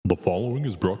The following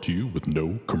is brought to you with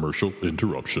no commercial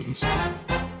interruptions.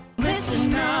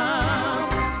 Listen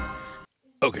up.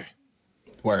 Okay.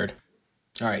 Word.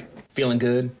 All right. Feeling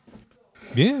good?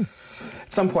 Yeah.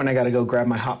 At some point, I got to go grab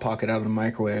my Hot Pocket out of the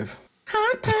microwave.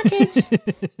 Hot Pockets!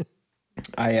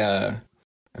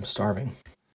 I'm starving.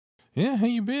 Yeah, how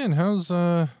you been? How is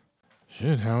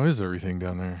everything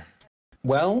down there?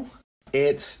 Well,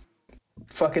 it's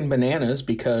fucking bananas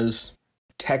because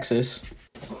Texas,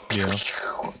 Yeah.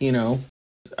 you know,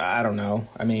 I don't know.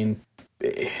 I mean,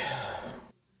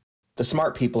 the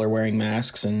smart people are wearing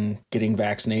masks and getting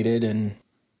vaccinated and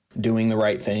doing the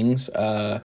right things.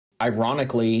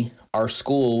 Ironically, our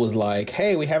school was like,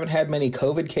 hey, we haven't had many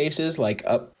COVID cases like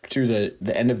up through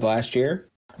the end of last year.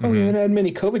 Oh, we haven't had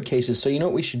many COVID cases. So you know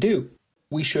what we should do?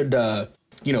 We should,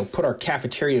 put our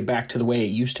cafeteria back to the way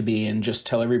it used to be and just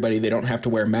tell everybody they don't have to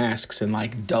wear masks and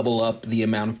like double up the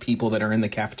amount of people that are in the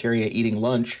cafeteria eating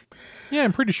lunch. Yeah,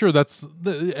 I'm pretty sure that's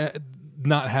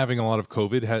not having a lot of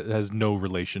COVID has no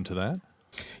relation to that.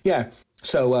 Yeah.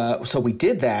 So we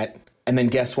did that. And then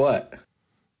guess what?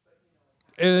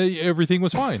 Everything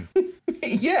was fine.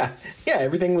 Yeah,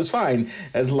 everything was fine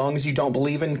as long as you don't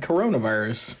believe in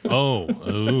coronavirus.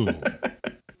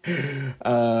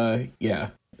 Yeah,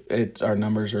 our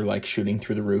numbers are like shooting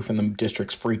through the roof, and the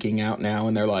district's freaking out now,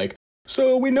 and they're like,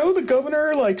 "So we know the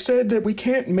governor like said that we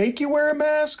can't make you wear a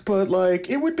mask, but like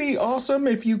it would be awesome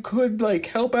if you could like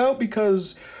help out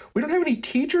because we don't have any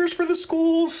teachers for the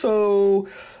school, so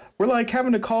we're like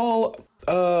having to call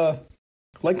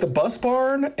like the bus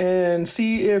barn and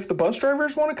see if the bus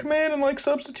drivers want to come in and like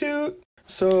substitute.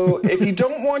 So if you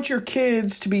don't want your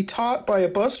kids to be taught by a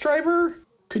bus driver,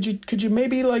 could you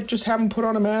maybe like just have them put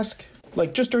on a mask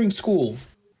like just during school?"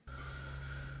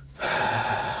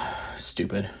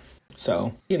 Stupid.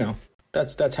 So,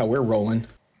 that's how we're rolling.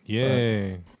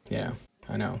 Yay. Yeah,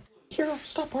 I know. Hero,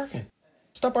 stop barking.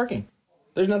 Stop barking.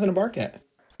 There's nothing to bark at.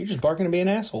 You're just barking to be an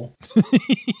asshole.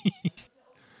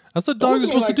 That's what dogs are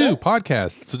supposed to do.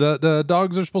 Podcasts. The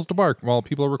dogs are supposed to bark while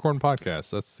people are recording podcasts.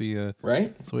 That's the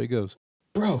right. That's the way it goes.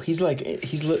 Bro, he's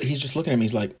just looking at me.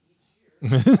 He's like,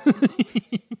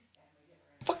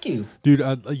 "Fuck you, dude."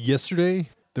 Yesterday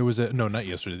there was not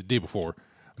yesterday, the day before,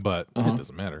 but it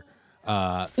doesn't matter.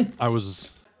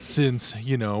 Since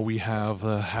we have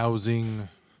a housing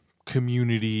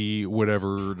community,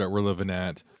 whatever that we're living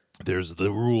at. There's the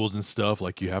rules and stuff,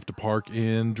 like you have to park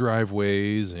in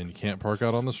driveways and you can't park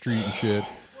out on the street and shit.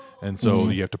 And so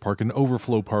you have to park in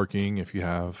overflow parking if you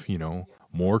have,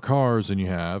 more cars than you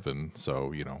have. And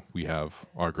so, we have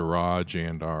our garage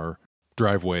and our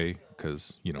driveway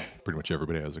because, pretty much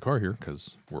everybody has a car here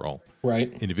because we're all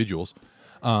individuals.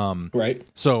 Right.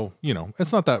 So,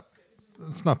 it's not that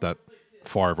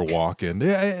far of a walk, and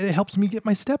it helps me get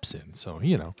my steps in. So,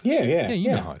 you know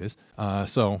how it is.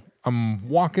 So I'm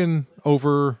walking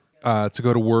over to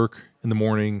go to work in the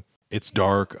morning. It's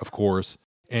dark, of course,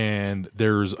 and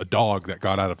there's a dog that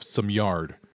got out of some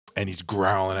yard, and he's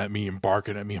growling at me and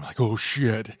barking at me. I'm like, oh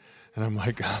shit. And I'm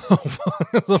like, oh,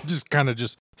 so I'm just kind of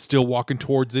still walking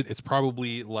towards it. It's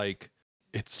probably like,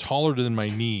 it's taller than my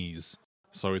knees.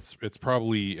 So it's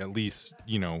probably at least,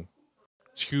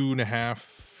 2.5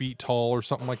 feet tall or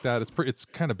something like that. It's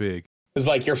kind of big. It's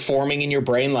like you're forming in your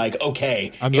brain, like,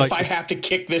 okay, if I have to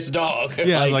kick this dog.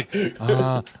 Yeah,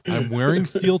 I'm wearing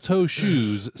steel toe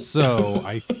shoes, so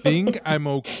I think I'm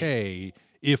okay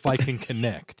if I can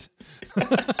connect. Right.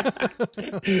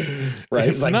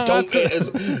 It's like,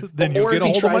 then you get a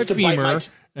hold of my femur.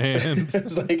 And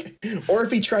it's like, or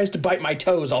if he tries to bite my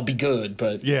toes, I'll be good.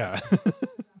 But yeah.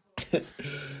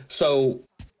 So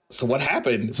what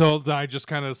happened? So I just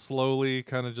kind of slowly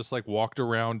just like walked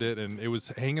around it, and it was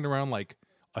hanging around like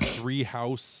a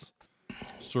 3-house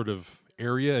sort of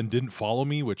area and didn't follow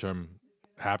me, which I'm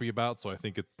happy about. So I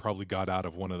think it probably got out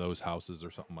of one of those houses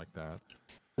or something like that.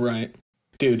 Right.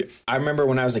 Dude, I remember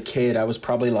when I was a kid, I was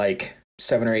probably like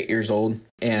 7 or 8 years old,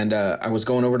 and I was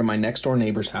going over to my next door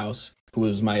neighbor's house, who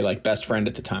was my like best friend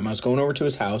at the time. I was going over to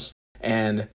his house,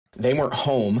 and they weren't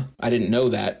home. I didn't know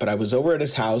that, but I was over at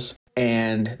his house.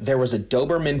 And there was a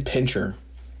Doberman Pinscher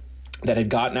that had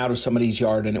gotten out of somebody's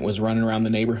yard, and it was running around the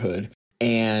neighborhood,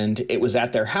 and it was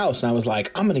at their house. And I was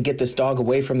like, I'm going to get this dog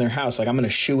away from their house. Like, I'm going to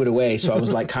shoo it away. So I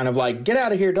was like, kind of like, get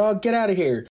out of here, dog, get out of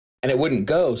here. And it wouldn't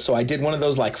go. So I did one of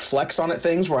those like flex on it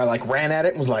things where I like ran at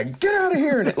it and was like, get out of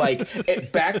here. And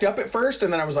it backed up at first.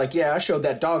 And then I was like, yeah, I showed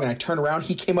that dog. And I turned around.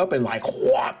 He came up and like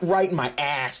whopped right in my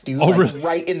ass, dude. Really?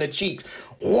 Right in the cheeks.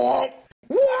 Whoop.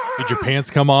 Did your pants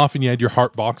come off and you had your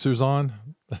heart boxers on?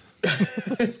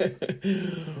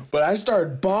 But I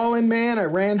started bawling, man. I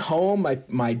ran home.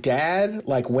 My dad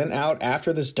like went out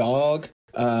after this dog,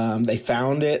 They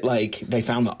found it, like they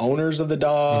found the owners of the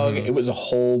dog. It was a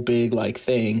whole big like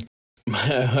thing.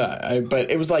 But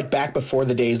it was like back before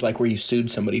the days like where you sued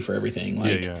somebody for everything.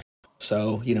 Like,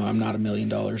 so, you know, I'm not $1 million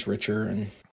richer,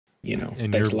 and, you know,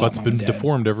 and your butt's been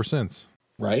deformed ever since.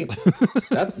 Right?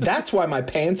 That's why my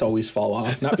pants always fall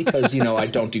off. Not because, you know, I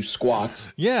don't do squats.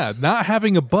 Yeah, not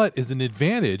having a butt is an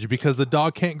advantage because the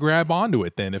dog can't grab onto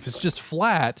it then. If it's just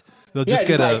flat, they'll just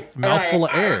get a mouthful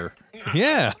of air.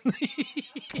 Yeah.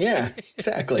 Yeah,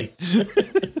 exactly.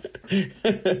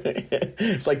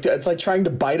 It's like trying to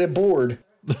bite a board.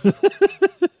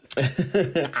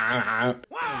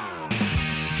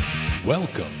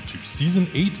 Welcome to Season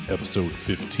 8, Episode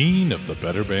 15 of the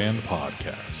Better Band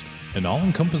Podcast, an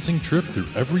all-encompassing trip through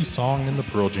every song in the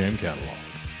Pearl Jam catalog.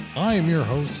 I am your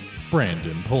host,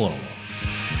 Brandon Paloma.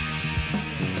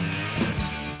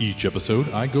 Each episode,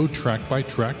 I go track by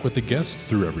track with a guest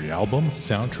through every album,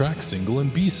 soundtrack, single,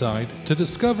 and B-side to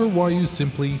discover why you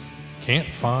simply can't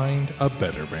find a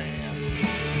better band.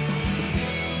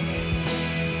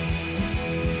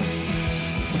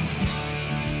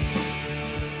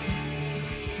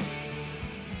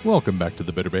 Welcome back to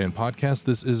the Better Band Podcast.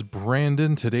 This is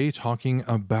Brandon, today talking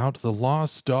about the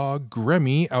lost dog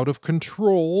Gremmie Out of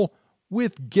Control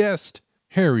with guest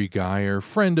Harry Geyer,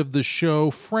 friend of the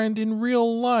show, friend in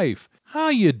real life. How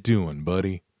you doing,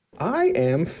 buddy? I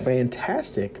am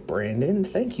fantastic, Brandon.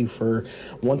 Thank you for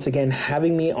once again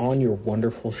having me on your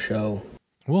wonderful show.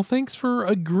 Well, thanks for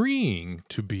agreeing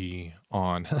to be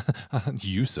on.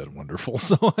 You said wonderful,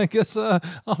 so I guess I'll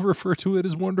refer to it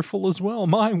as wonderful as well.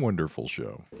 My wonderful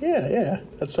show. Yeah.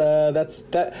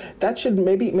 That should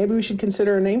maybe we should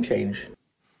consider a name change.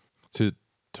 To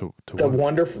the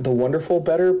wonderful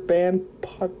Better Band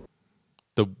pod.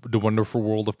 The Wonderful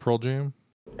World of Pearl Jam.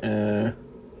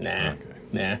 Nah,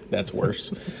 that's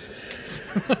worse.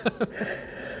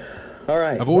 All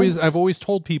right. I've always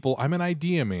told people I'm an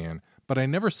idea man, but I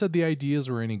never said the ideas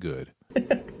were any good.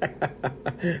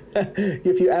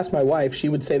 If you ask my wife, she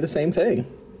would say the same thing.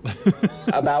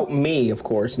 About me, of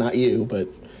course, not you, but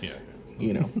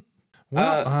you know.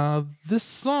 Well, this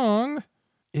song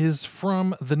is from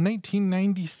the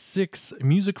 1996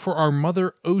 Music for Our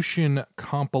Mother Ocean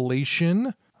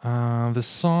compilation. The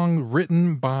song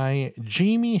written by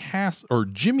Jimmy Haskell,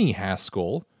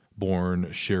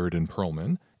 born Sheridan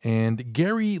Perlman, and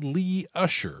Gary Lee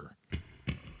Usher.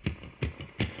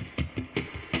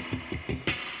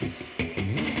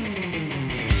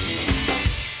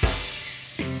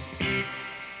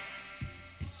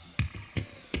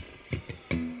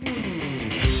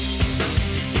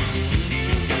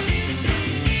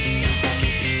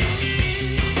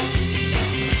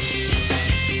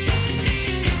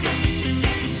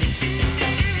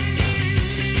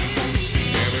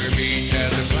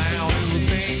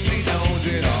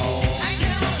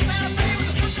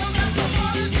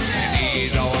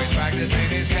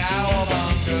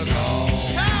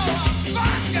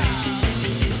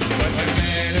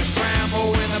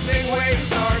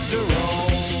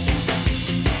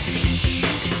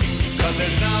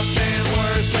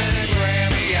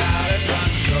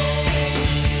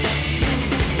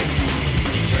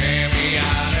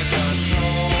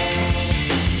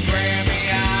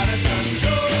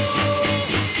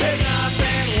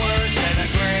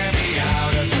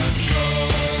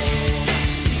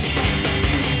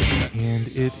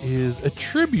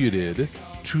 Attributed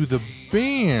to the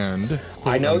band,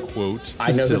 quote,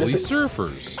 the Silly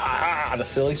Surfers. The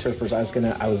Silly Surfers. I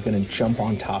was gonna jump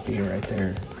on top of you right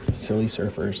there. The Silly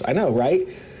Surfers. I know, right?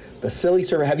 The Silly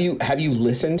Surfer. Have you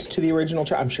listened to the original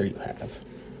track? I'm sure you have.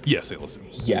 Yes, I listened.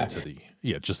 Yeah.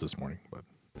 Just this morning. But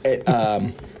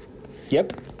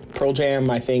yep. Pearl Jam,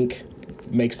 I think,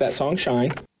 makes that song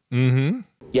shine. Mm-hmm.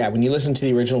 Yeah, when you listen to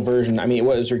the original version, I mean, it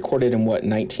was recorded in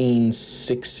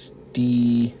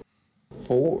 1960.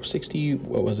 60,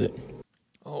 what was it?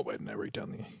 Oh, wait, didn't I write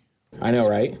down the... I know,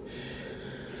 right?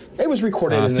 It was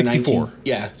recorded in the 64.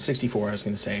 64, I was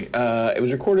going to say. It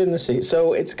was recorded in the...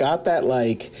 So it's got that,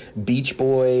 like, Beach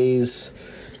Boys,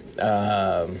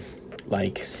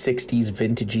 like, 60s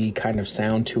vintagey kind of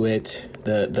sound to it.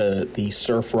 The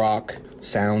surf rock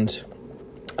sound,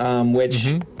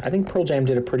 which I think Pearl Jam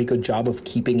did a pretty good job of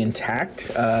keeping intact,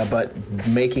 but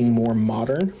making more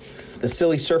modern. The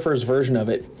Silly Surfers version of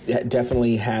it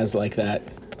definitely has like that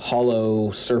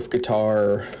hollow surf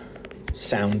guitar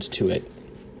sound to it.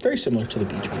 Very similar to the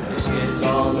Beach Boys. Kids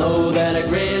all know that a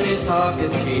Gremmie's talk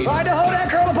is cheap. Tried to hold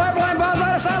that curl of pipeline bombs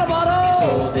out of saddle bottle.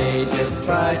 So they just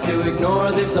tried to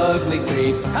ignore this ugly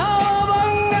creep.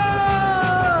 Cowabunga!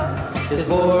 His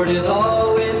board is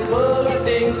always full of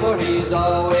things, for he's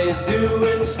always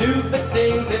doing stupid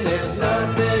things, and there's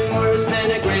nothing worse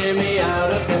than a Gremmie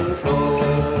out of control.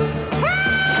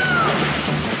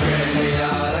 Gremmie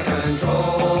out of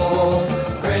control.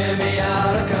 Gremmie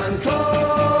out of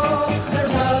control.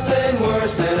 There's nothing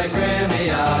worse than a Gremmie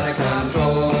out of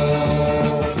control.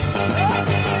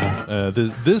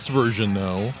 This version,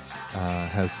 though,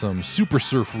 has some super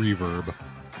surf reverb.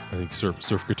 I think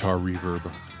surf guitar reverb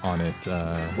on it,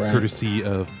 right. courtesy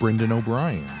of Brendan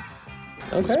O'Brien.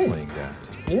 Okay. Who's playing that.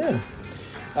 Yeah.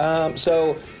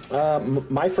 So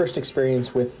my first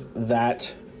experience with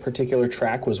that particular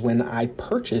track was when I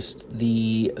purchased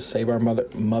the Save Our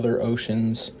Mother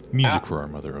Oceans. Music for Our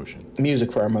Mother Ocean.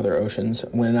 Music for Our Mother Oceans.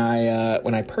 When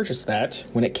I purchased that,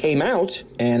 when it came out,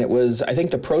 and it was, I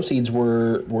think the proceeds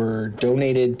were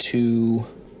donated to,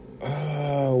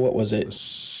 what was it?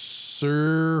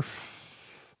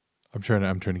 I'm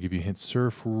trying to give you a hint. The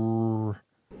Surf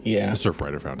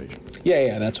Rider Foundation.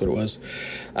 Yeah, that's what it was.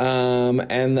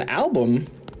 And the album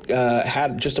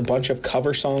had just a bunch of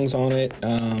cover songs on it.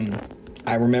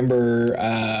 I remember,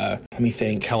 let me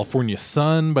think. California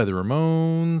Sun by the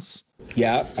Ramones.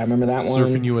 Yeah, I remember that one.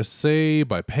 Surfing USA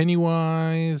by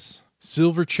Pennywise.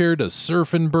 Silverchair does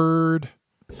Surfing Bird.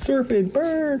 Surfing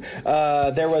Bird.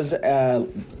 There was,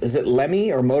 is it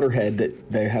Lemmy or Motorhead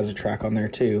that has a track on there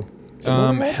too?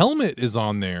 Helmet is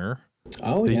on there.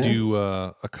 Oh, they yeah. do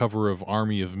a cover of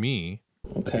Army of Me,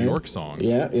 okay. New York song.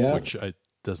 Yeah. Which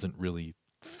doesn't really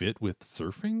fit with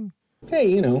surfing.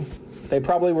 Hey, they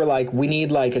probably were like, we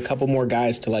need like a couple more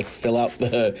guys to like fill out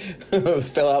the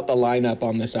lineup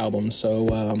on this album.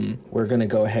 So we're gonna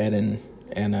go ahead and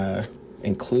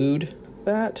include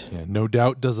that. Yeah, No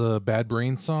Doubt does a Bad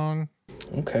Brain song.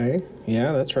 Okay.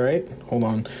 Yeah, that's right. Hold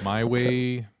on. My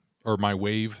Wave,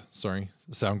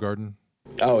 Soundgarden.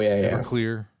 Oh, yeah.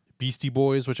 Everclear. Beastie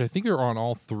Boys, which I think are on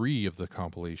all three of the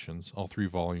compilations, all three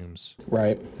volumes.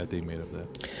 Right. That they made of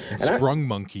that. And Sprung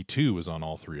Monkey, too, was on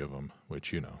all three of them,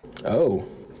 which, Oh.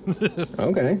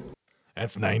 Okay.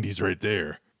 That's 90s right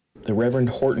there. The Reverend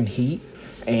Horton Heat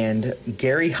and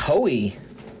Gary Hoey.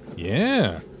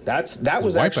 Yeah. That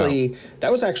was actually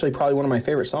probably one of my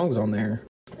favorite songs on there.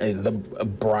 The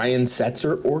Brian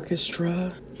Setzer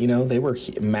Orchestra, they were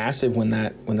massive when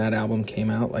that album came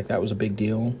out. Like, that was a big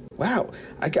deal. Wow,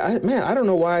 I don't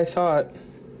know why I thought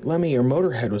Lemmy or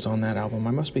Motorhead was on that album.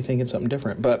 I must be thinking something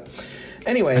different. But,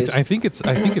 anyways, I think it's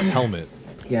Helmet.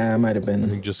 Yeah, it might have been. I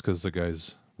think just because the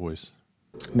guy's voice.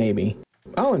 Maybe.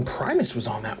 Oh, and Primus was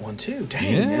on that one too.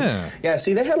 Dang. Yeah. Man. Yeah.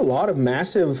 See, they had a lot of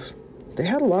massive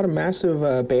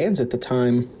bands at the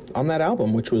time on that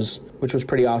album, which was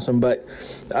pretty awesome. But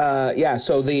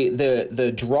so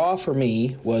the draw for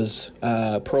me was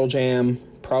Pearl Jam,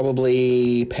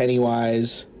 probably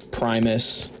Pennywise,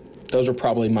 Primus. Those are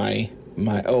probably my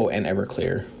and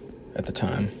Everclear at the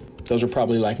time. Those are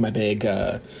probably like my big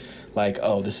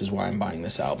this is why I'm buying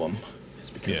this album.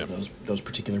 It's because of those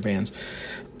particular bands.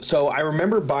 So I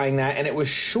remember buying that, and it was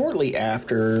shortly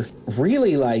after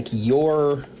really like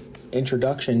your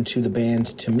introduction to the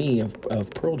band to me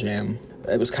of Pearl Jam.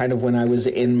 It was kind of when I was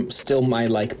in still my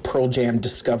like Pearl Jam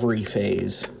discovery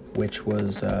phase, which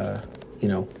was an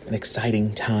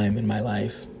exciting time in my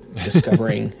life,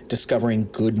 discovering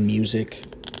good music.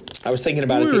 I was thinking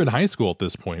about we were in high school at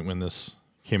this point when this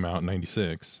came out in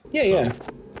 96. Yeah.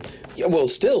 Well,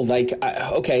 still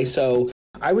so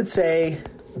I would say,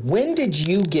 when did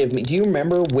you give me, do you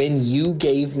remember when you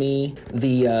gave me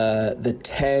the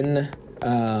 10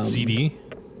 CD?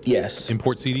 Yes.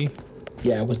 Import CD?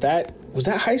 Yeah, was that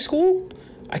high school?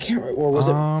 I can't remember, or was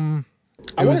it?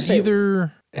 It was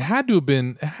either, it had to have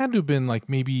been like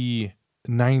maybe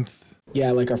ninth.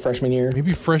 Yeah, like our freshman year.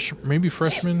 Maybe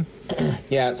freshman.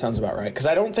 Yeah, it sounds about right. Because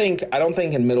I don't think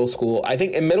in middle school. I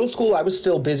think in middle school I was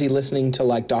still busy listening to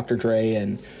like Dr. Dre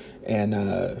and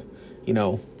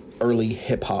early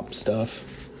hip hop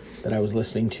stuff that I was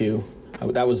listening to.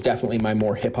 That was definitely my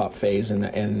more hip hop phase,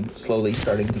 and slowly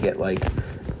starting to get like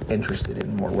interested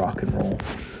in more rock and roll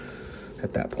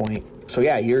at that point. So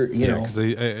yeah, because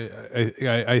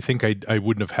I think I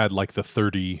wouldn't have had like the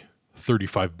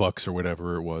 $35 or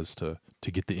whatever it was to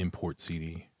get the import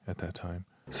CD at that time.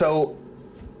 So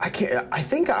I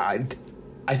think I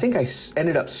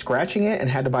ended up scratching it and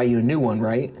had to buy you a new one,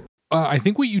 right? I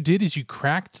think what you did is you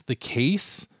cracked the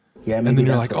case. Yeah, maybe and then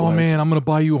you're like, oh man, I'm going to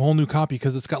buy you a whole new copy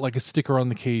because it's got like a sticker on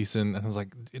the case. And I was like,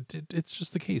 it's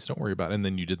just the case. Don't worry about it. And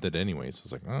then you did that anyway. So I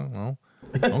was like, oh,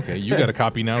 well, okay, you got a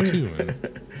copy now too.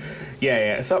 And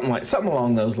yeah, something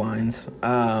along those lines.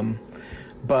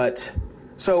 But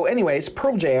so anyways,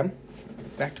 Pearl Jam,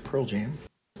 back to Pearl Jam.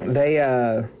 They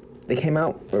they came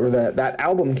out, or that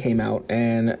album came out,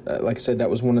 and like I said, that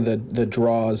was one of the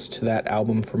draws to that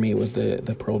album for me, was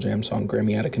the Pearl Jam song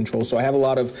Gremmie Out of Control. So I have a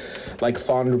lot of like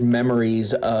fond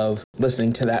memories of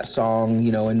listening to that song,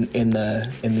 you know, in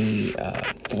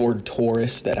the Ford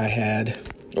Taurus that I had,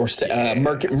 or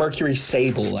Mercury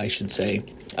Sable, I should say.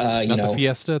 Not the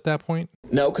Fiesta at that point?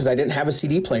 No, because I didn't have a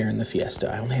CD player in the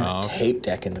Fiesta. I only had a tape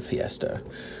deck in the Fiesta.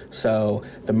 So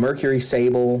the Mercury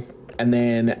Sable, and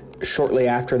then shortly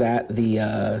after that,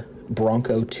 the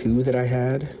Bronco 2 that I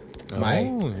had. My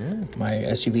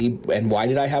SUV. And why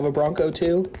did I have a Bronco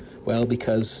 2? Well,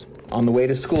 because on the way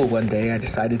to school one day, I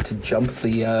decided to jump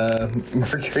the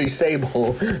Mercury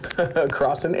Sable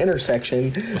across an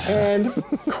intersection and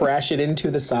crash it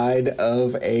into the side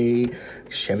of a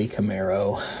Chevy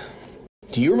Camaro.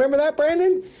 Do you remember that,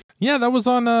 Brandon? Yeah, that was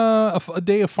on a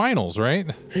day of finals, right?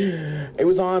 It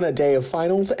was on a day of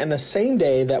finals, and the same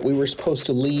day that we were supposed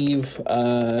to leave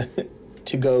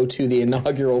to go to the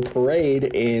inaugural parade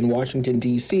in Washington,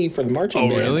 D.C. for the marching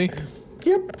band. Oh, really?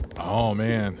 Yep. Oh,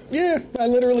 man. Yeah, I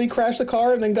literally crashed the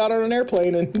car and then got on an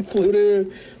airplane and flew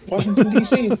to Washington,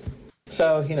 D.C.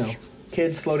 So, you know,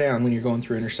 kids, slow down when you're going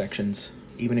through intersections,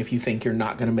 even if you think you're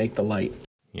not going to make the light.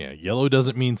 Yeah, yellow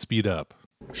doesn't mean speed up.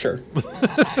 Sure.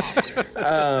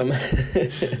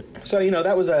 So, you know,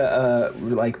 that was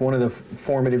like one of the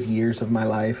formative years of my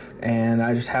life, and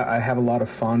I have a lot of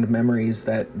fond memories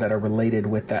that are related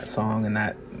with that song and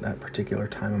that particular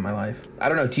time in my life. I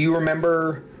don't know. Do you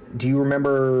remember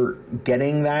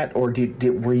getting that, or did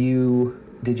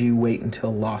you wait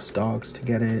until Lost Dogs to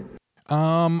get it?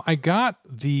 I got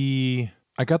the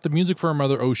Music for Our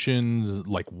Mother Oceans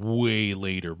like way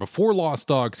later, before Lost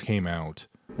Dogs came out.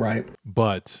 Right.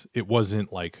 But it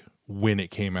wasn't like when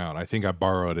it came out. I think I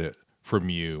borrowed it from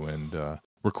you and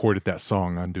recorded that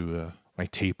song onto my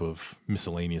tape of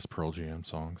miscellaneous Pearl Jam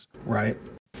songs. Right.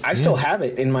 I still have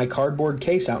it in my cardboard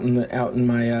case out in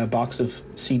my box of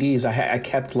CDs. I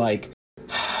kept like,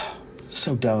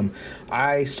 so dumb.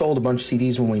 I sold a bunch of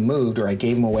CDs when we moved, or I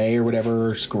gave them away or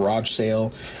whatever, garage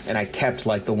sale, and I kept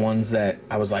like the ones that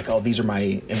I was like, oh, these are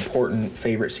my important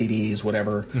favorite CDs,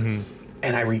 whatever. Mm-hmm.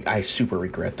 And I super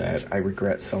regret that. I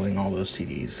regret selling all those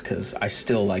CDs, because I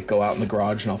still like go out in the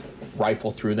garage and I'll rifle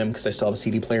through them, because I still have a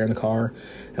CD player in the car,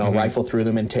 and I'll rifle through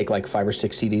them and take like 5 or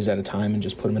 6 CDs at a time and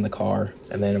just put them in the car.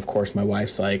 And then of course my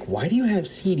wife's like, "Why do you have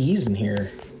CDs in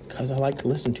here?" "Because I like to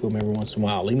listen to them every once in a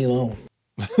while. Leave me alone."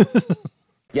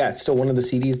 Yeah, it's still one of the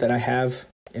CDs that I have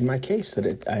in my case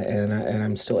and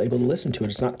I'm still able to listen to it.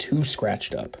 It's not too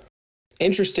scratched up.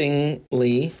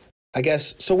 Interestingly, I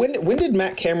guess, so when did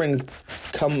Matt Cameron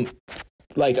come,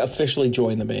 like, officially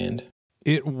join the band?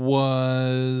 It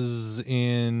was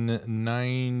in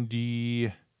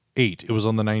 98. It was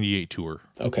on the 98 tour.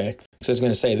 Okay. So I was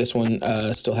going to say, this one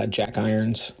still had Jack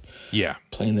Irons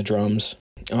playing the drums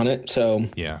on it, so...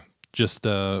 Yeah, just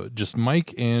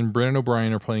Mike and Brandon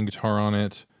O'Brien are playing guitar on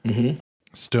it. Mm-hmm.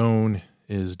 Stone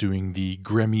is doing the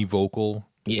Gremmie vocal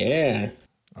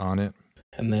on it.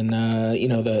 And then, you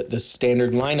know, the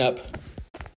standard lineup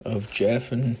of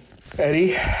Jeff and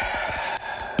Eddie.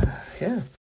 Yeah.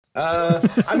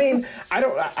 I mean, I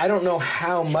don't know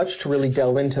how much to really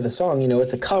delve into the song. You know,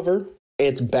 it's a cover.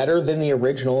 It's better than the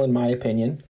original, in my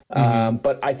opinion. Mm-hmm.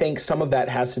 But I think some of that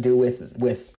has to do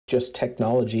with just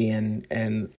technology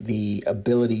and the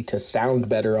ability to sound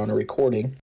better on a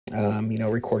recording. You know,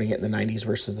 recording it in the 90s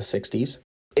versus the 60s.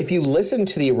 If you listen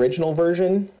to the original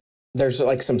version, there's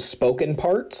like some spoken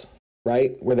parts,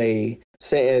 right? Where they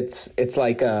say it's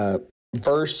like a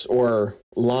verse or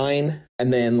line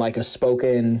and then like a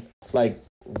spoken like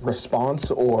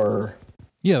response or...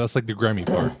 Yeah, that's like the Gremmie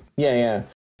part. Yeah.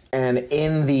 And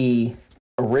in the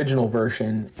original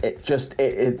version,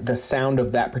 the sound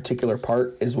of that particular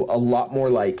part is a lot more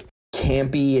like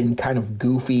campy and kind of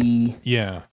goofy.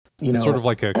 Yeah. You know, sort of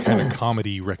like a kind of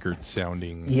comedy record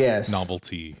sounding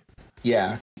novelty.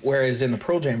 Yeah. Whereas in the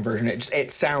Pearl Jam version,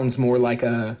 it sounds more like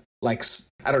I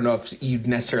don't know if you'd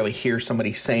necessarily hear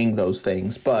somebody saying those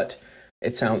things, but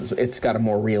it's got a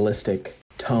more realistic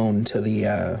tone to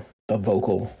the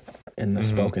vocal in the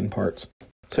spoken parts.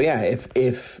 So yeah,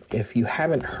 if you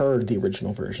haven't heard the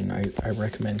original version, I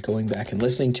recommend going back and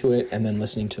listening to it, and then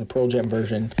listening to the Pearl Jam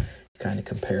version. Kind of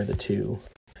compare the two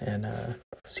and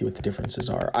see what the differences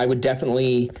are. I would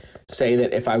definitely say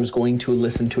that if I was going to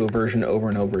listen to a version over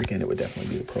and over again, it would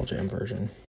definitely be the Pearl Jam version.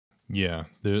 Yeah.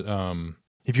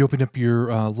 If you open up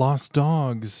your Lost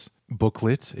Dogs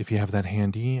booklet, if you have that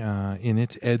handy. In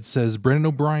it, Ed says, Brendan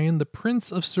O'Brien, the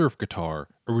Prince of Surf Guitar,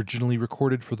 originally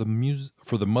recorded for the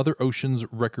Mother Oceans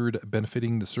record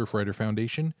benefiting the Surfrider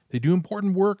Foundation. They do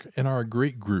important work and are a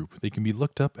great group. They can be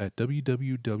looked up at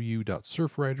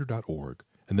www.surfrider.org.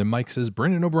 And then Mike says,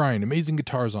 Brendan O'Brien, amazing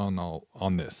guitars on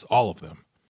this, all of them.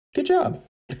 Good job.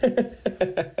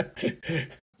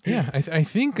 Yeah, I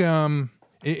think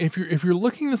if you're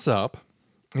looking this up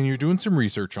and you're doing some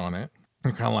research on it,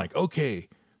 you're kind of like, okay,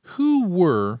 who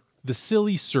were the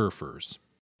Silly Surfers?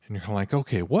 And you're kind of like,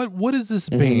 okay, what is this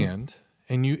band?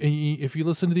 And if you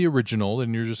listen to the original,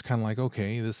 and you're just kind of like,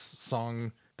 okay, this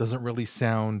song doesn't really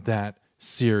sound that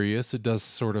serious. It does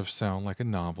sort of sound like a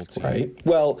novelty, right?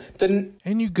 Well, the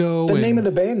name of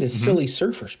the band is Silly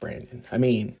Surfers, Brandon. I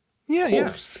mean, of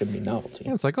course, it's gonna be novelty.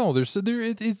 Yeah, it's like, oh, it's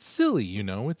silly,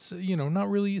 it's not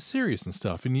really serious and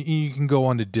stuff. And you can go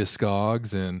on to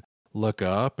Discogs and look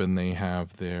up, and they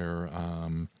have their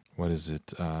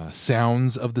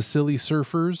Sounds of the Silly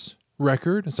Surfers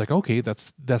record. It's like, okay,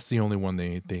 that's the only one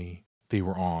they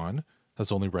were on. That's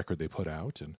the only record they put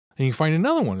out. And you find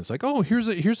another one. It's like, oh, here's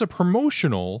a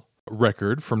promotional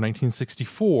record from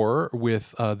 1964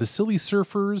 with the Silly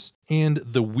Surfers and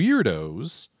the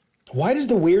Weirdos. Why does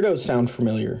the Weirdos sound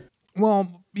familiar?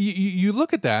 Well, you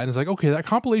look at that and it's like, okay, that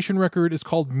compilation record is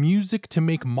called Music to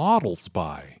Make Models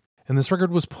By. And this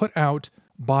record was put out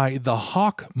by the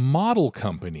Hawk Model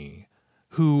Company,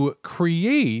 who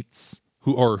created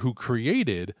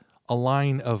a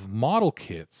line of model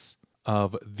kits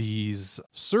of these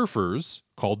surfers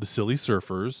called the Silly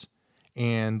Surfers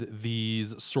and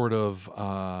these sort of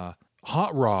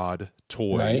hot rod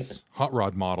toys, right. Hot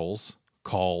rod models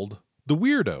called the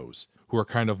Weirdos, who are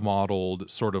kind of modeled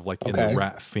sort of like in the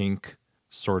Rat Fink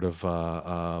sort of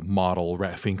model.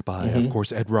 Rat Fink by, of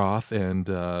course, Ed Roth, and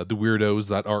the Weirdos,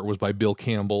 that art was by Bill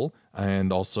Campbell,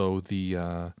 and also the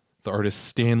artist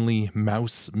Stanley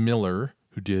Mouse Miller,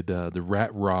 who did the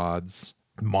Rat Rods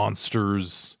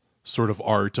monsters sort of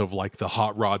art of like the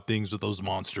hot rod things with those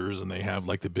monsters, and they have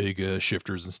like the big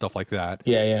shifters and stuff like that.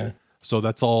 Yeah. So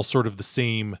that's all sort of the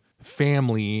same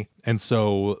family, and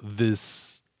so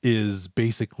this is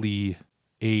basically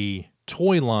a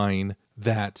toy line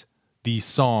that these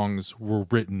songs were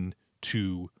written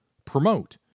to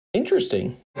promote.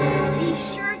 Interesting. Be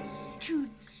sure to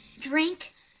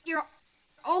drink your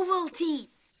Ovaltine.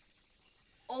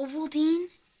 Ovaltine?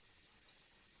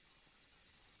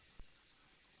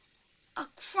 A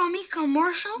crummy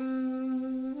commercial?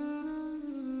 Son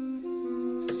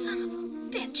of a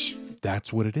bitch.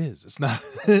 That's what it is. It's not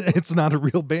it's not a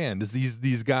real band. It's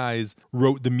these guys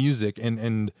wrote the music,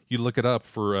 and you look it up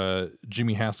for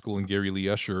Jimmy Haskell and Gary Lee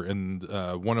Usher, and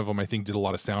one of them I think did a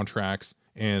lot of soundtracks,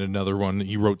 and another one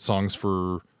he wrote songs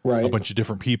for a bunch of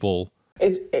different people.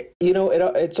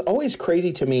 It's always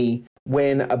crazy to me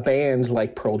when a band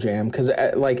like Pearl Jam, because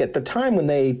at the time when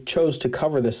they chose to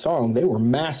cover this song, they were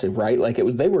massive, right? Like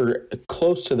they were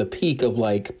close to the peak of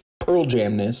like Pearl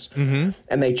Jamness,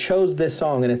 and they chose this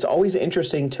song. And it's always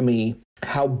interesting to me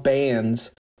how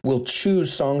bands will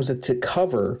choose songs to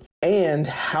cover and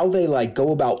how they like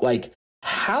go about like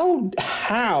how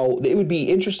it would be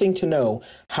interesting to know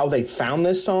how they found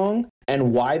this song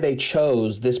and why they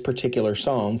chose this particular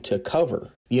song to cover,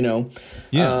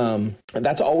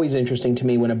 that's always interesting to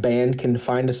me when a band can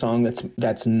find a song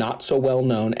that's not so well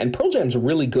known. And Pearl Jam's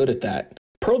really good at that.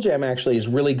 Pearl Jam actually is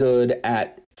really good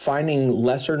at finding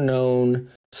lesser known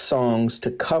songs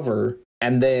to cover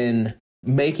and then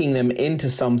making them into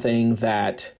something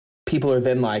that people are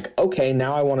then like, okay,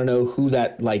 now I want to know who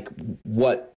that, like,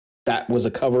 what that was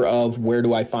a cover of, where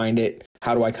do I find it,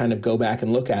 how do I kind of go back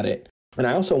and look at it. And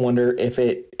I also wonder if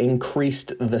it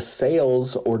increased the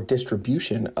sales or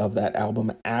distribution of that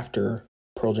album after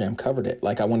Pearl Jam covered it.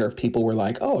 Like, I wonder if people were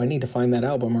like, oh, I need to find that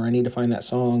album, or I need to find that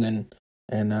song, and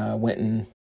went and,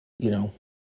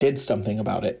 did something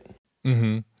about it.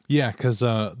 Yeah, because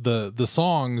the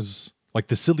songs, like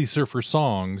the Silly Surfer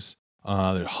songs,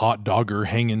 Hot Dogger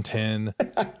Hangin' 10,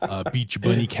 Beach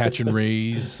Bunny Catchin'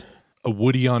 Rays, a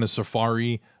Woody on a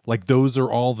Safari, like those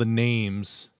are all the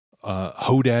names.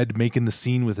 Hodad Making the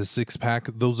Scene with a Six-Pack,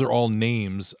 those are all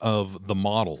names of the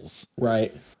models.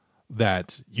 Right.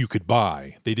 That you could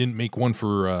buy. They didn't make one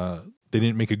they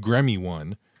didn't make a Gremmie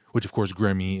one, which of course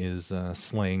Gremmie is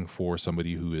slang for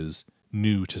somebody who is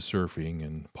new to surfing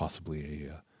and possibly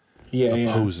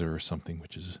a poser or something,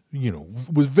 which is,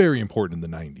 was very important in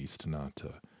the 90s to not,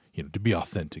 to be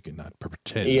authentic and not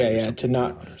pretend. To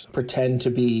not pretend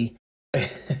to be,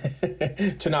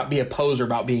 to not be a poser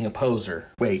about being a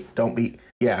poser. Wait, don't be,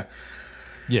 yeah.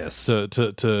 Yes,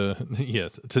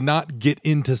 to not get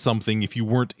into something if you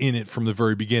weren't in it from the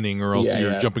very beginning, or else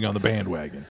you're jumping on the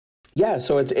bandwagon. Yeah,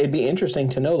 so it'd be interesting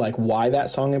to know, like, why that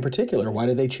song in particular. Why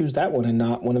did they choose that one and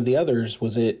not one of the others?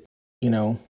 Was it, I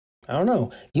don't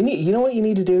know. You know what you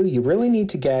need to do? You really need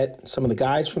to get some of the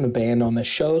guys from the band on this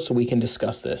show so we can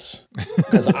discuss this.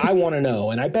 Because I want to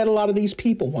know, and I bet a lot of these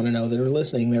people want to know that are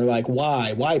listening. They're like,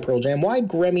 why? Why Pearl Jam? Why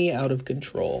Gremmie Out of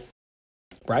Control?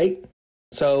 Right?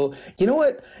 So, you know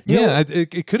what?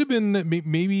 It could have been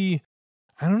maybe,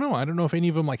 I don't know. I don't know if any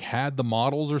of them like had the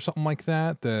models or something like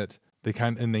that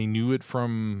they knew it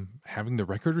from having the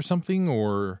record or something,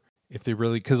 or if they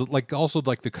really, because like also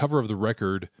like the cover of the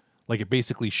record, like it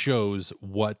basically shows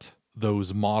what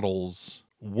those models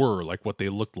were, like what they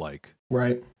looked like.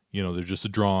 Right. They're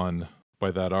just drawn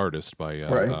by that artist,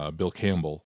 by Bill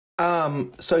Campbell.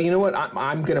 So you know what?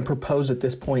 I'm going to propose at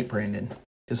this point, Brandon.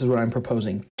 This is what I'm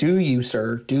proposing. Do you,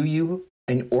 sir,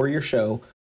 or your show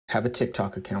have a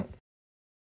TikTok account?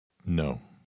 No.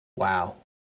 Wow.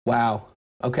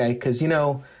 Okay, because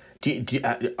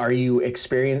are you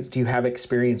experienced? Do you have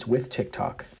experience with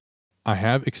TikTok? I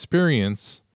have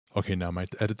experience. Okay, now I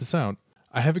might edit this out.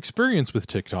 I have experience with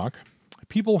TikTok.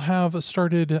 People have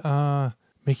started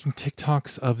making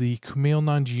TikToks of the Kumail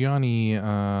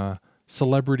Nanjiani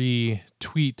celebrity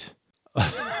tweet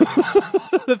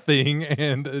thing,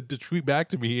 and to tweet back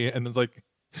to me, and it's like,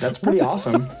 that's pretty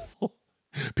awesome.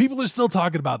 People are still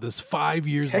talking about this 5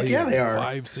 years later. Yeah, they are.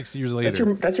 5-6 years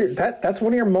later. That's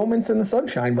one of your moments in the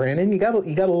sunshine, Brandon. You gotta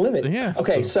live it. Yeah.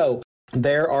 Okay, so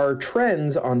there are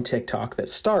trends on TikTok that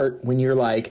start when you're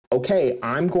like, okay,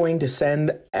 I'm going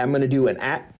to do an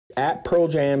at Pearl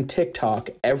Jam TikTok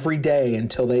every day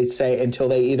until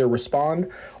they either respond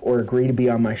or agree to be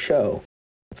on my show.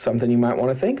 Something you might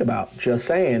want to think about. Just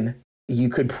saying, you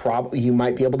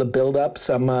might be able to build up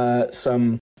some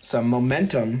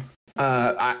momentum.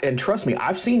 And trust me,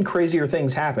 I've seen crazier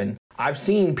things happen. I've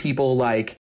seen people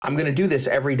like, I'm going to do this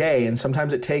every day. And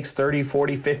sometimes it takes 30,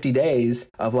 40, 50 days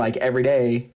of like every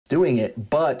day doing it.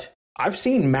 But I've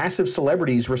seen massive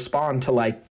celebrities respond to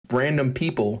like random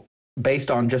people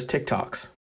based on just TikToks.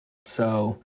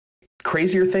 So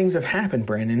crazier things have happened,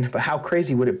 Brandon. But how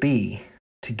crazy would it be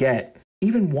to get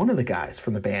even one of the guys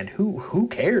from the band? Who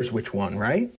cares which one,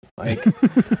 right? Like,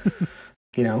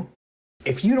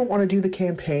 if you don't want to do the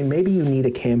campaign, maybe you need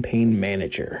a campaign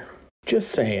manager. Just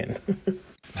saying.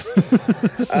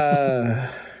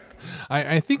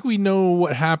 I think we know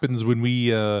what happens when we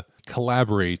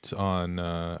collaborate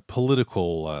on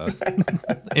political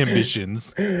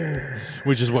ambitions,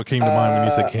 which is what came to mind when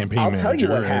you said campaign manager. I'll tell you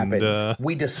what happens.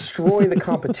 We destroy the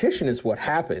competition is what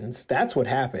happens. That's what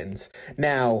happens.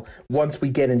 Now, once we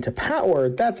get into power,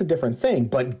 that's a different thing.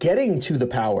 But getting to the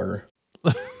power,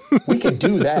 we can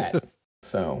do that.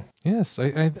 So yes,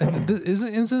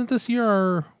 isn't this year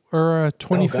our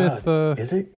 25th?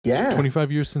 Is it? Yeah,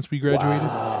 25 years since we graduated.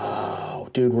 Wow,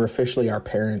 dude, we're officially our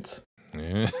parents.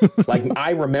 Yeah. Like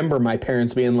I remember my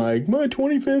parents being like, my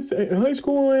 25th high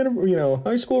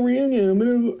school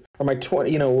reunion, or my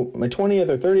 20th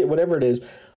or 30th, whatever it is.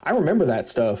 I remember that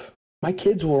stuff. My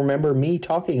kids will remember me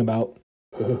talking about.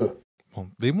 Well,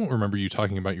 they won't remember you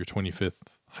talking about your 25th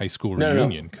high school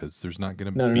reunion because there's not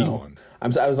going to be one. I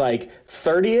was like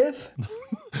 30th,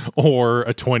 or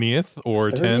a 20th,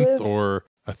 or 30th? 10th, or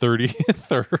a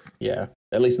 30th, or yeah,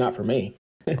 at least not for me.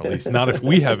 At least not if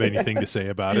we have anything to say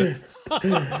about it.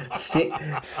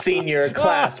 Senior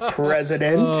class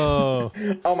president.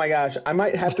 Oh my gosh, I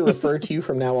might have to refer to you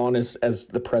from now on as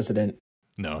the president.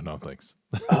 No, thanks.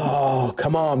 Oh,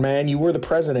 come on, man, you were the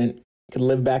president. You could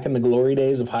live back in the glory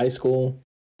days of high school.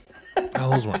 Oh,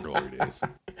 those weren't glory days.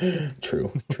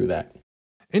 True that.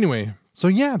 Anyway, so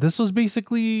yeah, this was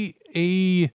basically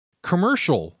a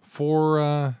commercial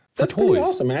for That's toys. pretty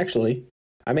awesome, actually.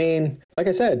 I mean, like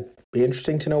I said, be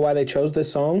interesting to know why they chose this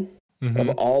song. Of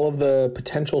all of the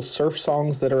potential surf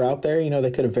songs that are out there,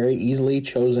 they could have very easily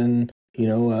chosen,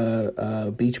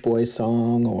 a Beach Boys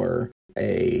song or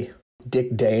a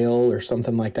Dick Dale or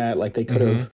something like that. Like they could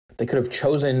have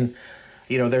chosen.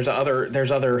 There's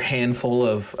other handful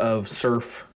of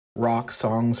surf rock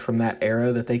songs from that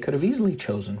era that they could have easily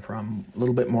chosen from. A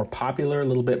little bit more popular, a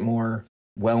little bit more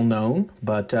well-known,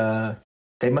 but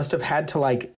they must have had to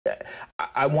like,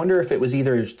 I wonder if it was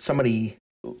either somebody,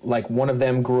 like one of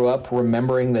them grew up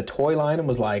remembering the toy line and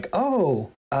was like,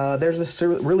 there's this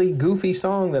really goofy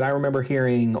song that I remember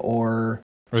hearing, or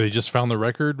they just found the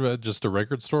record at just a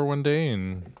record store one day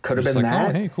and could have been like,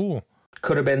 that. Oh, hey, cool.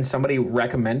 Could have been somebody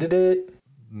recommended it.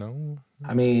 No.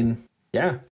 I mean,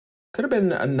 yeah. Could have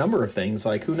been a number of things.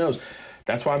 Like, who knows?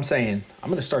 That's why I'm saying I'm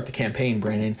going to start the campaign,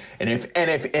 Brandon. And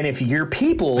if your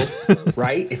people,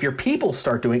 right? If your people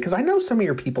start doing, because I know some of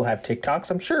your people have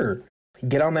TikToks, I'm sure.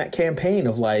 Get on that campaign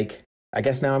of like, I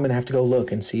guess now I'm going to have to go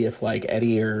look and see if like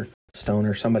Eddie or Stone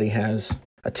or somebody has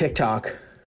a TikTok.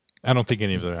 I don't think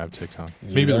any of them have TikTok.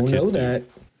 Maybe their kids know do. that.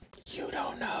 You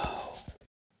don't know.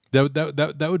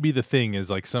 That would be the thing is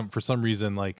like for some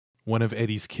reason like one of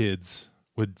Eddie's kids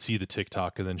would see the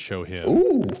TikTok and then show him.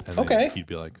 Ooh, and then okay. He'd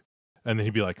be like,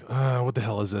 what the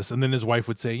hell is this? And then his wife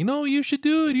would say, you should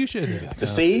do it. You should. Like,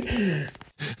 See?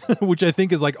 Which I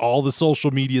think is like all the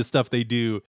social media stuff they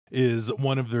do is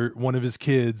one of his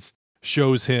kids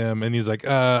shows him and he's like,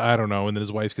 I don't know. And then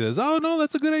his wife says, oh no,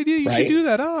 that's a good idea. You should do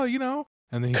that. Oh,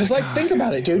 And then because like, think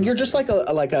about it, dude. You're just like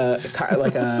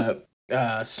a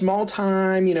small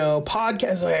time,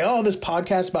 podcast. Like, oh, this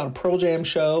podcast about a Pearl Jam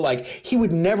show. Like, he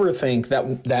would never think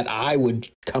that I would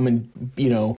come and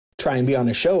try and be on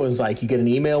a show. It was like you get an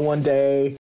email one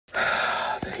day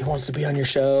that he wants to be on your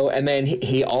show, and then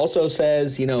he also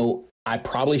says, I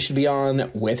probably should be on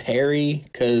with Harry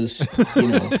because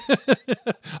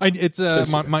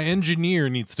it's my engineer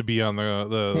needs to be on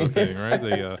the thing, right?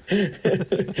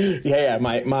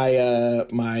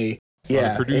 My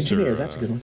producer. Engineer. That's a good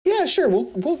one. Yeah, sure.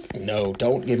 We'll no,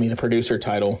 don't give me the producer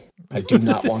title. I do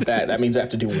not want that. That means I have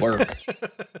to do work.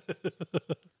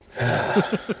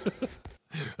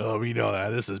 Oh, we know that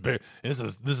this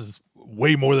is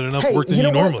way more than enough work than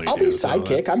you normally I'll do. be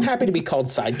sidekick. I'm happy to be called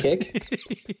sidekick.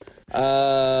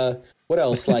 What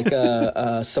else? Like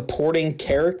a supporting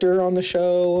character on the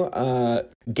show,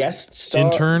 guest star.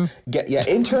 Intern?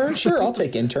 Intern. Sure, I'll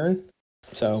take intern.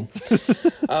 So,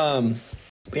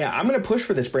 yeah, I'm gonna push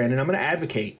for this, Brandon. I'm gonna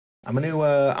advocate. I'm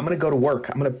gonna go to work.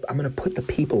 I'm gonna put the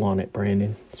people on it,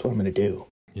 Brandon. That's what I'm gonna do.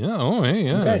 Yeah. Oh, hey,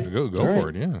 yeah. Okay. Go for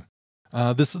it. Yeah.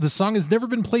 This song has never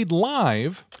been played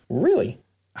live. Really?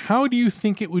 How do you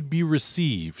think it would be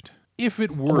received if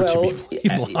it were to be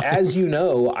played live? As you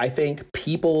know, I think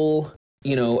people,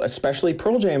 especially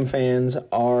Pearl Jam fans,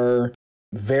 are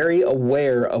very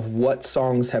aware of what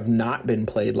songs have not been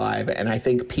played live, and I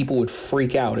think people would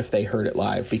freak out if they heard it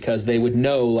live because they would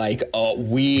know, like, oh,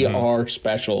 we are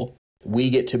special. We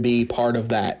get to be part of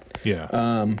that.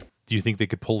 Yeah. Do you think they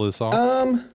could pull this off?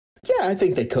 Yeah, I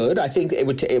think they could. I think it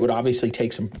would obviously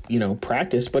take some,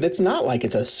 practice, but it's not like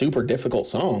it's a super difficult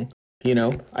song.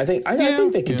 I think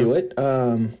they could do it.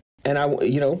 And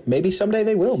maybe someday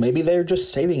they will. Maybe they're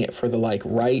just saving it for the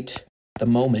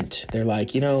moment. They're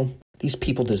like, these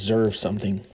people deserve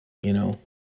something, and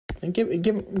give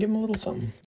them a little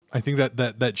something. I think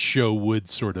that show would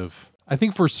sort of. I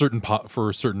think for a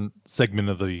certain segment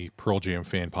of the Pearl Jam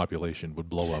fan population would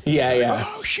blow up.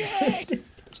 Yeah. Oh shit!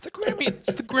 It's the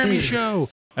Gremmie show.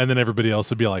 And then everybody else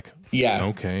would be like, yeah,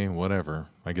 okay, whatever.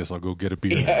 I guess I'll go get a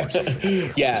beer. Now or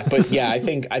something. Yeah, but yeah, I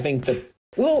think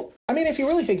if you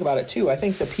really think about it too, I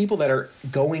think the people that are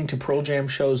going to Pearl Jam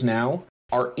shows now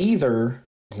are either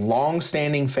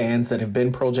long-standing fans that have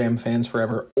been Pearl Jam fans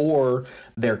forever, or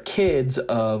they're kids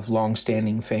of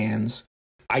long-standing fans.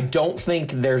 I don't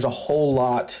think there's a whole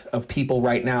lot of people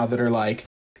right now that are like,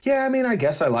 yeah, I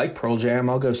guess I like Pearl Jam.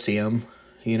 I'll go see them,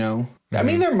 I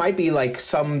mean, there might be like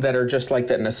some that are just like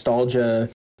that nostalgia.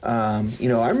 I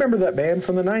remember that band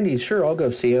from the 90s. Sure, I'll go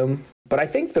see them. But I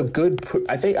think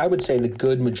I would say the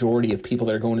good majority of people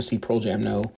that are going to see Pearl Jam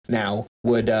now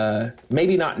would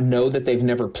maybe not know that they've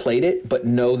never played it, but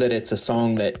know that it's a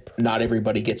song that not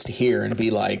everybody gets to hear and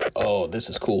be like, oh, this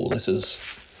is cool. This is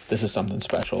something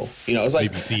special. It's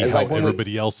like, maybe see how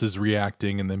everybody else is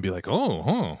reacting and then be like,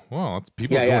 well,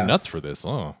 people are going nuts for this.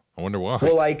 Oh, I wonder why.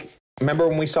 Well, like, remember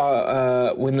when we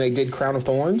saw when they did Crown of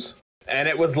Thorns? And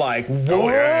it was like, what? Oh,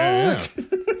 yeah.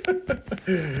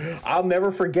 I'll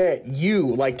never forget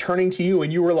you, like, turning to you,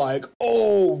 and you were like,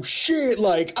 oh, shit,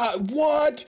 like,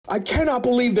 what? I cannot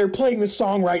believe they're playing this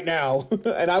song right now.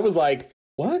 And I was like,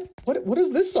 what? What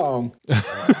is this song?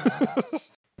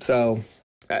 So,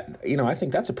 I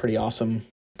think that's a pretty awesome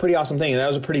thing. And that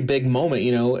was a pretty big moment,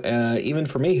 even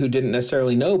for me who didn't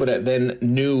necessarily know, but then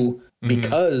knew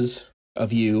because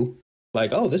of you,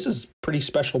 like, oh, this is a pretty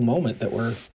special moment that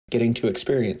we're getting to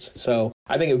experience. So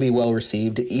I think it would be well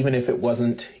received, even if it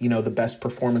wasn't, the best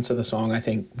performance of the song. I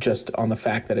think just on the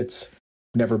fact that it's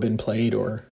never been played,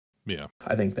 or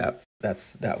I think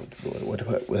that's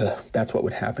what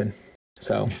would happen.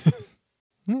 So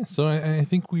yeah, so I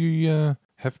think we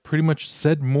have pretty much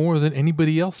said more than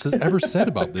anybody else has ever said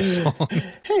about this song.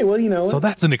 Hey, well, so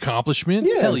that's an accomplishment.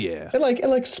 Yeah, hell yeah!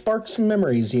 It sparked some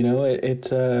memories.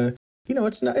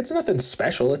 It's nothing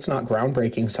special. It's not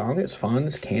groundbreaking song. It's fun.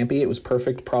 It's campy. It was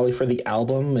perfect probably for the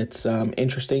album. It's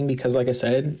interesting because, like I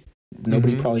said,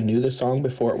 Nobody probably knew this song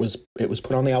before it was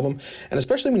put on the album. And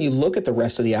especially when you look at the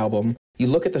rest of the album, you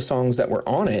look at the songs that were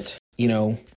on it, you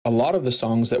know, a lot of the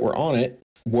songs that were on it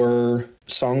were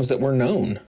songs that were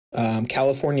known.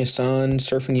 California Sun,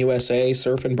 Surfing USA,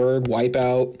 Surfing Bird,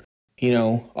 Wipeout. You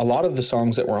know, a lot of the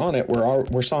songs that were on it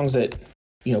were songs that,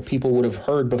 you know, people would have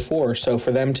heard before. So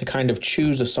for them to kind of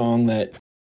choose a song that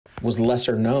was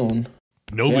lesser known.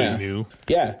 Nobody knew.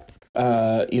 Yeah.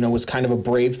 You know, was kind of a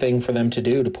brave thing for them to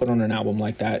do, to put on an album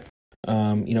like that.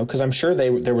 You know, because I'm sure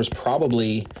there was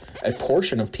probably a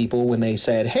portion of people when they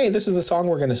said, hey, this is the song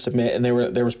we're going to submit. And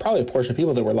there was probably a portion of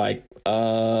people that were like,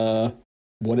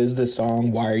 what is this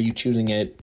song? Why are you choosing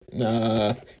it? You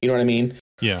know what I mean?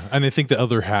 Yeah. And I think the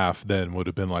other half then would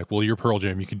have been like, well, you're Pearl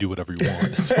Jam. You can do whatever you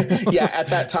want. So. Yeah. At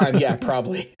that time. Yeah,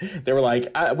 probably. They were like,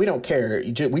 we don't care.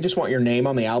 We just want your name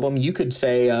on the album. You could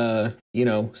say, you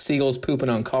know, seagulls pooping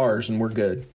on cars and we're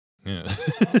good. Yeah.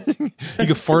 You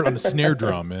could fart on a snare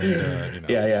drum. And, you know,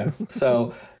 yeah.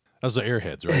 So that was the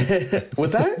Airheads, right?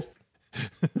 Was that?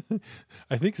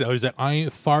 I think so. Is that I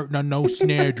ain't farting on no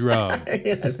snare drum?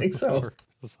 Yeah, I think so.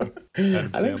 I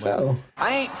think so.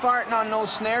 I ain't farting on no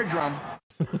snare drum.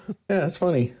 Yeah, that's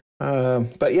funny.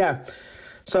 But yeah,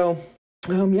 so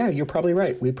yeah, you're probably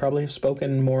right. We probably have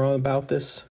spoken more about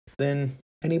this than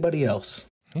anybody else.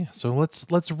 Yeah. So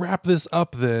let's wrap this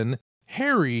up then.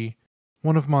 Harry,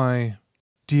 one of my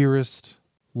dearest,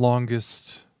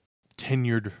 longest,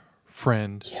 tenured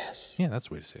friend. Yes. Yeah, that's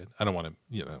the way to say it. I don't want to,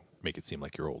 you know, make it seem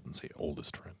like you're old and say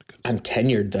oldest friend. I'm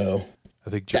tenured though.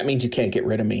 I think that means you can't get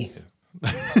rid of me.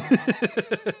 Yeah.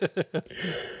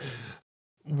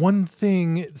 One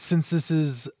thing, since this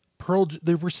is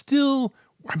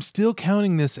I'm still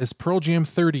counting this as Pearl Jam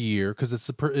 30 year because it's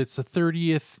the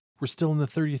 30th. We're still in the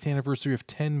 30th anniversary of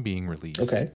 10 being released.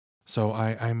 Okay. So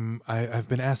I've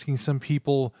been asking some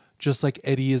people, just like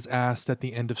Eddie is asked at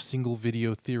the end of Single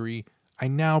Video Theory. I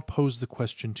now pose the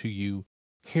question to you,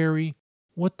 Harry.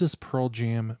 What does Pearl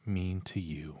Jam mean to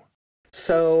you?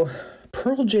 So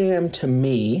Pearl Jam to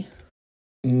me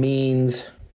means,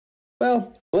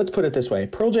 well, let's put it this way.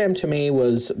 Pearl Jam to me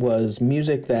was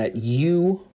music that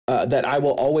that I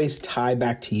will always tie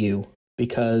back to you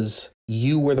because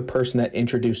you were the person that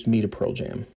introduced me to Pearl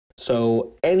Jam.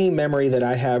 So any memory that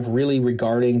I have really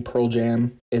regarding Pearl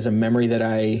Jam is a memory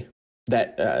that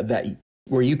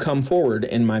where you come forward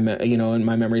in my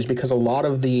memories, because a lot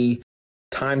of the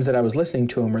times that I was listening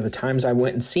to them or the times I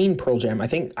went and seen Pearl Jam, I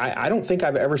don't think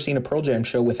I've ever seen a Pearl Jam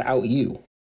show without you.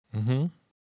 Mm-hmm.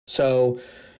 So,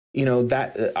 you know,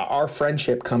 that our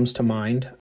friendship comes to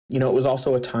mind. You know, it was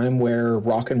also a time where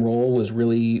rock and roll was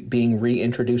really being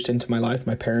reintroduced into my life.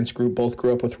 My parents both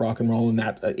grew up with rock and roll, and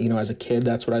that, you know, as a kid,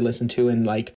 that's what I listened to. And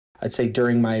like, I'd say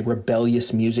during my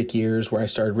rebellious music years where I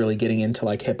started really getting into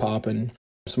like hip hop and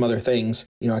some other things,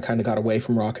 you know, I kind of got away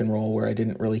from rock and roll where I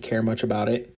didn't really care much about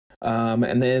it.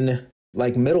 And then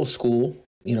like middle school,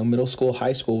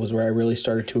 high school was where I really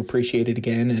started to appreciate it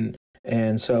again.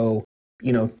 And so,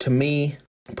 you know, to me,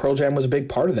 Pearl Jam was a big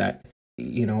part of that.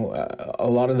 You know, a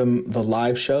lot of the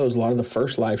live shows, a lot of the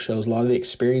first live shows, a lot of the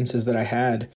experiences that I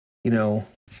had, you know,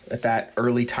 at that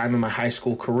early time in my high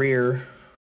school career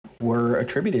were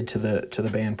attributed to the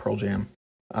band Pearl Jam.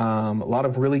 A lot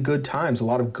of really good times, a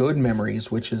lot of good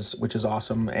memories, which is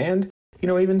awesome. And, you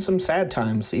know, even some sad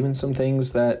times, even some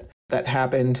things that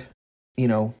happened, you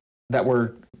know, that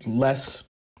were less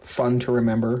fun to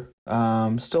remember.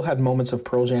 Still had moments of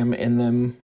Pearl Jam in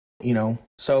them, you know.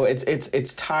 So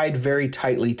it's tied very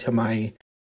tightly to my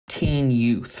teen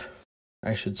youth,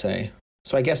 I should say.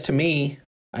 So I guess to me,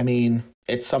 I mean,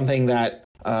 it's something that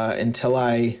until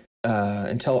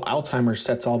Alzheimer's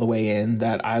sets all the way in,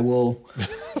 that I will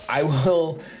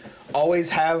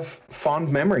always have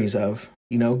fond memories of,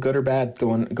 you know, good or bad,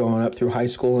 going up through high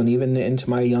school and even into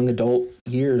my young adult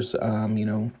years, you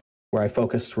know, where I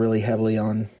focused really heavily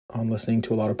on listening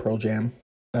to a lot of Pearl Jam.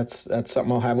 That's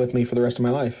something I'll have with me for the rest of my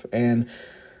life. And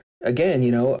again,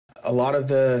 you know, a lot of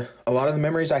the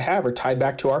memories I have are tied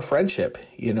back to our friendship.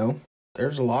 You know,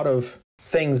 there's a lot of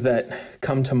things that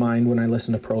come to mind when I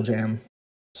listen to Pearl Jam.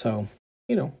 So,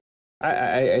 you know,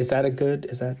 is that a good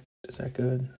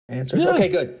answer? Yeah. Okay,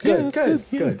 good. Yeah.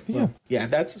 Well, yeah,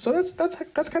 that's kind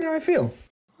of how I feel.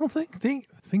 Well,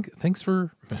 thanks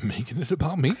for making it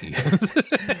about me.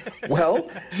 Well,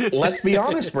 let's be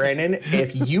honest, Brandon.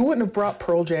 If you wouldn't have brought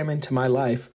Pearl Jam into my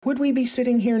life, would we be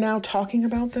sitting here now talking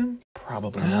about them?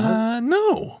 Probably not.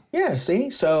 No. Yeah. See,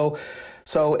 so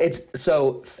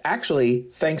actually,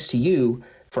 thanks to you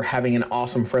for having an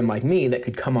awesome friend like me that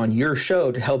could come on your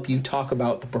show to help you talk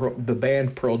about the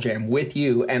band Pearl Jam with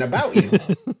you and about you.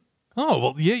 Oh,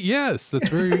 well, yes. That's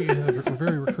very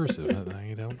very recursive.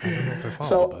 I don't know if I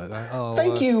follow, but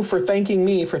thank you for thanking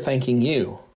me for thanking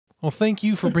you. Well, thank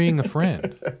you for being a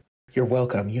friend. You're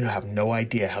welcome. You have no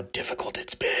idea how difficult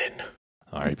it's been.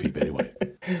 R.I.P. Betty White.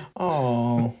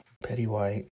 Oh, Betty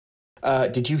White.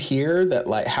 Did you hear that,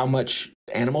 like, how much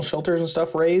animal shelters and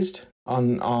stuff raised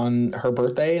on her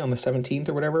birthday on the 17th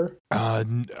or whatever? I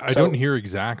don't hear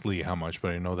exactly how much,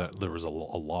 but I know that there was a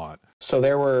lot. So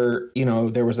there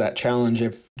was that challenge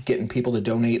of getting people to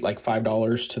donate like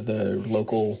 $5 to the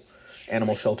local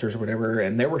animal shelters or whatever.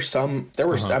 And there were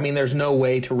I mean, there's no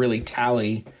way to really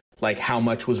tally like how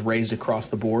much was raised across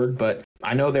the board, but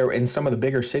I know there in some of the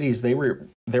bigger cities, there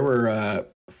were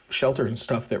shelters and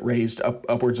stuff that raised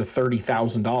upwards of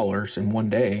 $30,000 in one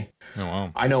day. Oh,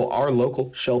 wow. I know our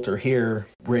local shelter here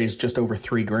raised just over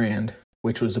 $3,000,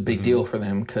 which was a big deal for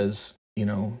them because, you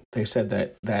know, they said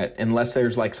that unless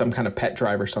there's like some kind of pet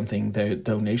drive or something, the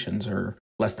donations are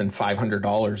less than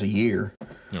 $500 a year.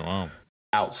 Oh, wow.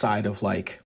 Outside of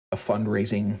like a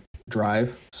fundraising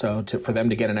drive. So for them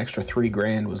to get an extra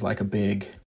 $3,000 was like a big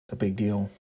deal.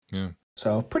 Yeah.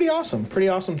 So pretty awesome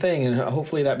thing. And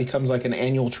hopefully that becomes like an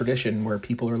annual tradition where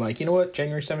people are like, you know what,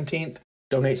 January 17th,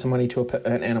 donate some money to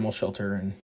an animal shelter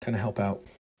and kind of help out.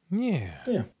 Yeah.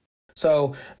 Yeah.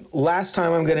 So last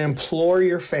time I'm going to implore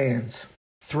your fans,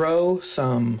 throw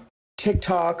some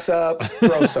TikToks up,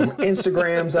 throw some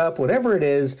Instagrams up, whatever it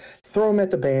is, throw them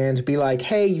at the band, be like,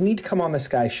 hey, you need to come on this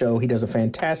guy's show. He does a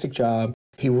fantastic job.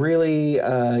 He really,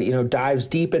 dives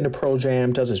deep into Pearl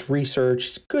Jam, does his research.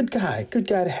 He's a good guy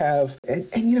to have. And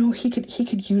you know, he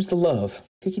could use the love.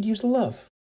 He could use the love,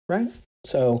 right?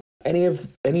 So any of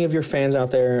your fans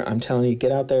out there, I'm telling you,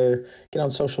 get out there, get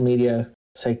on social media,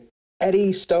 say,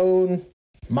 Eddie, Stone,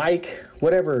 Mike,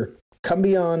 whatever, come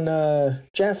be on,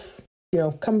 Jeff, you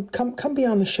know, come be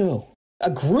on the show. A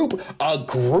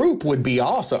group would be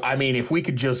awesome. I mean, if we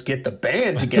could just get the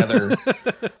band together,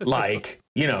 like,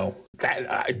 you know,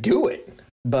 that do it.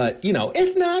 But, you know,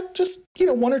 if not, just, you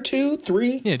know, 1 or 2,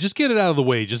 3. Yeah, just get it out of the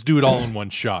way. Just do it all in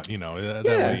one shot, you know. That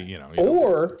way, you know.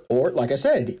 Or like I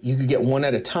said, you could get one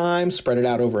at a time, spread it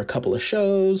out over a couple of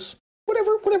shows.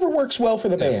 Whatever works well for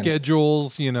the band.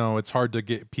 Schedules, you know, it's hard to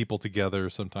get people together.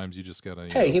 Sometimes you just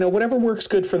gotta. You know, whatever works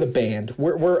good for the band.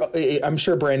 I'm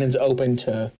sure Brandon's open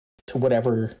to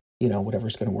whatever, you know,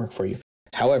 whatever's going to work for you.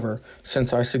 However,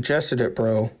 since I suggested it,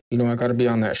 bro, you know, I got to be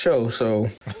on that show. So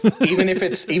even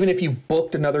if you've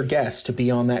booked another guest to be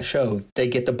on that show, they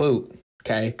get the boot.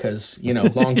 Okay. Because, you know,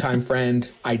 longtime friend,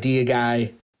 idea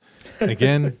guy.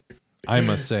 Again, I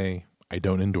must say, I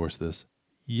don't endorse this.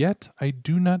 Yet I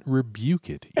do not rebuke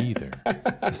it either.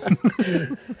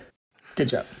 Good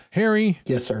job. Harry.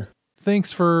 Yes, sir.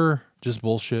 Thanks for just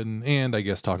bullshitting and I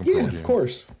guess talking. Yeah, of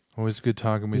course. Always good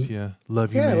talking with you.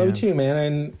 Love you, man. Yeah, love you too, man.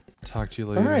 And talk to you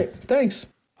later. All right. Thanks.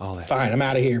 Fine. I'm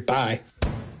out of here. Bye.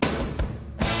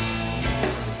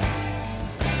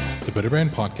 The Better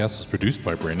Band Podcast is produced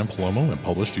by Brandon Palomo and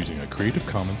published using a Creative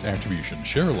Commons Attribution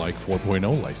Share-alike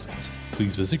 4.0 license.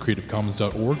 Please visit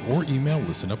creativecommons.org or email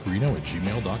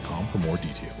listenupreno@gmail.com for more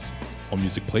details. All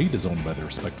music played is owned by the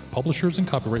respective publishers and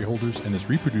copyright holders and is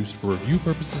reproduced for review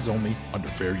purposes only under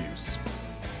fair use.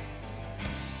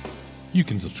 You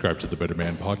can subscribe to the Better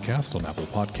Band Podcast on Apple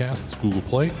Podcasts, Google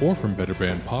Play, or from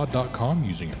betterbandpod.com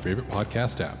using your favorite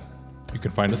podcast app. You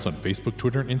can find us on Facebook,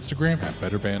 Twitter, and Instagram at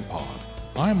BetterBandPod.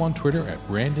 I'm on Twitter at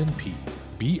BrandonP,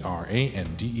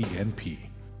 BRANDENP.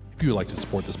 If you would like to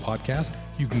support this podcast,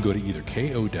 you can go to either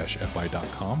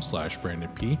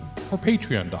ko-fi.com/BrandonP or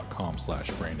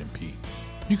patreon.com/BrandonP.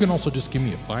 You can also just give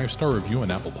me a 5-star review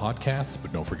on Apple Podcasts,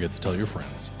 but don't forget to tell your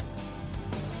friends.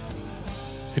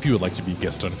 If you would like to be a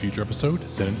guest on a future episode,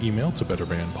 send an email to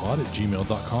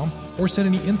betterbandpod@gmail.com or send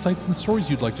any insights and stories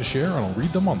you'd like to share and I'll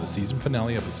read them on the season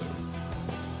finale episode.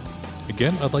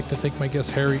 Again, I'd like to thank my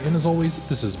guest Harry, and as always,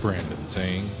 this is Brandon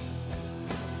saying,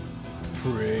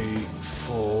 pray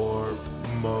for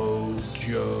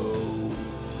Mojo.